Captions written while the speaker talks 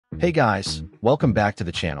Hey guys, welcome back to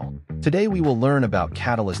the channel. Today we will learn about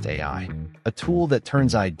Katalist AI, a tool that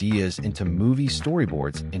turns ideas into movie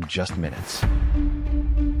storyboards in just minutes.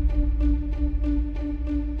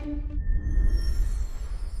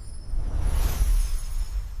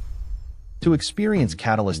 To experience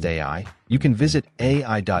Katalist AI, you can visit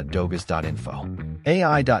AI.dogas.info.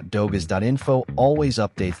 AI.dogas.info always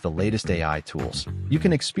updates the latest AI tools. You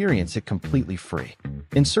can experience it completely free.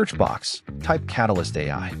 In search box, type Katalist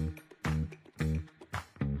AI.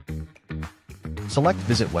 Select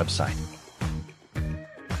Visit Website.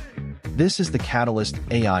 This is the Katalist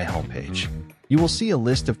AI homepage. You will see a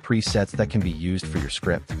list of presets that can be used for your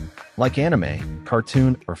script. Like anime,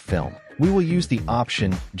 cartoon, or film, we will use the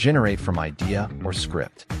option Generate from Idea or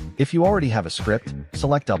Script. If you already have a script,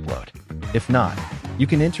 select Upload. If not, you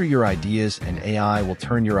can enter your ideas and AI will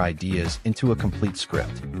turn your ideas into a complete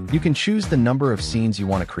script. You can choose the number of scenes you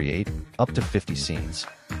want to create, up to 50 scenes.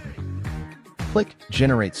 Click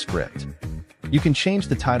Generate Script. You can change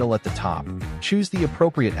the title at the top, choose the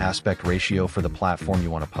appropriate aspect ratio for the platform you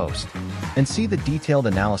want to post, and see the detailed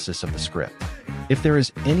analysis of the script. If there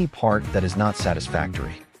is any part that is not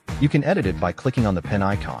satisfactory, you can edit it by clicking on the pen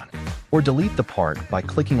icon, or delete the part by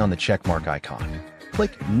clicking on the checkmark icon.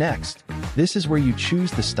 Click Next. This is where you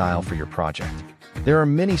choose the style for your project. There are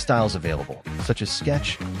many styles available, such as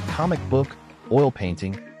sketch, comic book, oil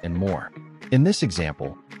painting, and more. In this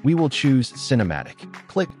example, we will choose Cinematic.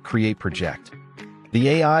 Click Create Project. The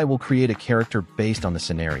AI will create a character based on the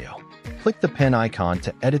scenario. Click the pen icon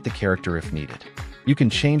to edit the character if needed. You can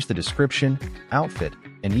change the description, outfit,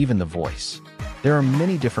 and even the voice. There are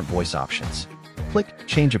many different voice options. Click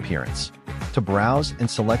Change Appearance to browse and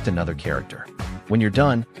select another character. When you're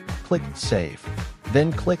done, click Save.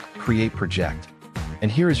 Then click Create Project.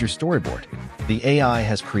 And here is your storyboard. The AI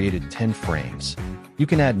has created 10 frames. You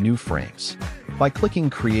can add new frames by clicking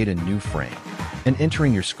Create a New Frame and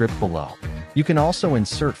entering your script below. You can also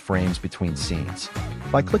insert frames between scenes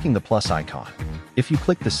by clicking the plus icon. If you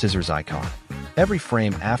click the scissors icon, every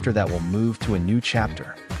frame after that will move to a new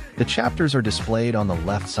chapter. The chapters are displayed on the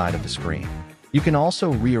left side of the screen. You can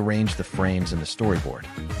also rearrange the frames in the storyboard.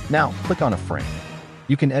 Now, click on a frame.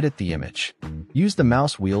 You can edit the image. Use the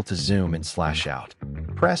mouse wheel to zoom and slash out.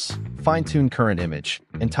 Press Fine-Tune Current Image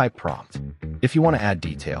and type Prompt. If you want to add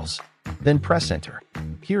details, then press Enter.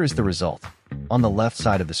 Here is the result. On the left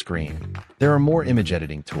side of the screen, there are more image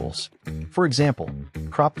editing tools. For example,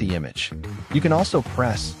 crop the image. You can also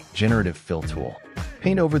press Generative Fill tool.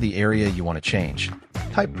 Paint over the area you want to change.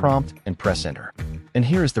 Type Prompt and press Enter. And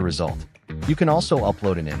here is the result. You can also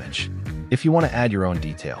upload an image if you want to add your own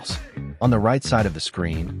details. On the right side of the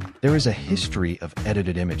screen, there is a history of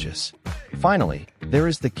edited images. Finally, there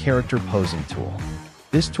is the Character Posing tool.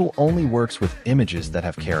 This tool only works with images that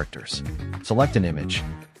have characters. Select an image,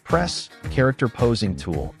 press Character Posing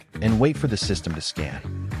tool, and wait for the system to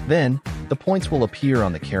scan. Then, the points will appear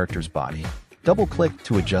on the character's body. Double-click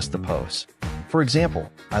to adjust the pose. For example,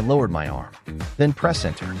 I lowered my arm. Then press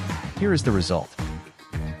Enter. Here is the result.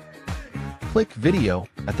 Click Video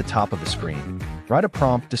at the top of the screen. Write a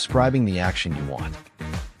prompt describing the action you want.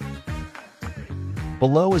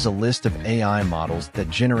 Below is a list of AI models that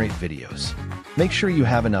generate videos. Make sure you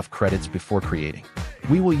have enough credits before creating.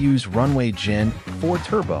 We will use Runway Gen 4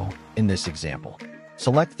 Turbo in this example.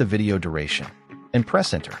 Select the video duration and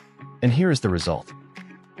press Enter. And here is the result.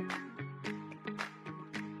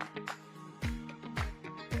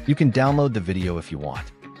 You can download the video if you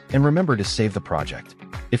want. And remember to save the project.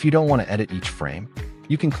 If you don't want to edit each frame,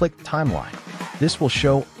 you can click Timeline. This will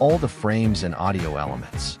show all the frames and audio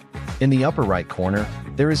elements. In the upper right corner,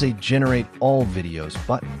 there is a Generate All Videos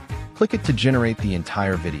button. Click it to generate the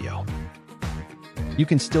entire video. You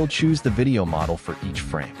can still choose the video model for each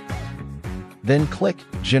frame. Then click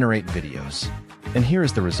Generate Videos. And here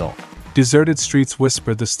is the result. Deserted streets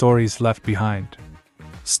whisper the stories left behind.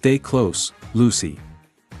 Stay close, Lucy.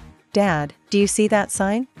 Dad, do you see that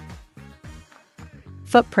sign?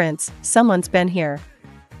 Footprints, someone's been here.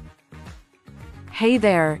 Hey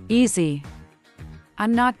there, easy.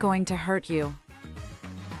 I'm not going to hurt you.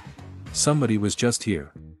 Somebody was just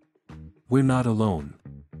here. We're not alone.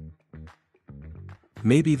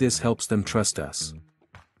 Maybe this helps them trust us.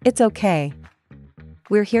 It's okay.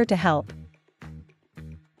 We're here to help.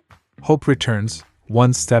 Hope returns,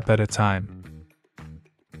 one step at a time.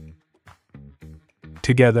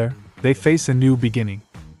 Together, they face a new beginning.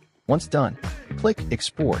 Once done, click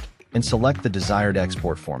Export and select the desired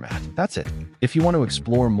export format. That's it. If you want to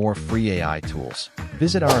explore more free AI tools,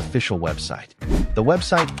 visit our official website. The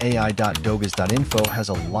website AI.dogas.info has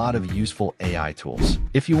a lot of useful AI tools.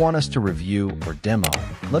 If you want us to review or demo,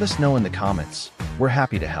 let us know in the comments. We're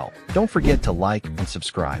happy to help. Don't forget to like and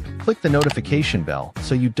subscribe. Click the notification bell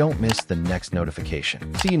so you don't miss the next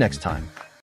notification. See you next time.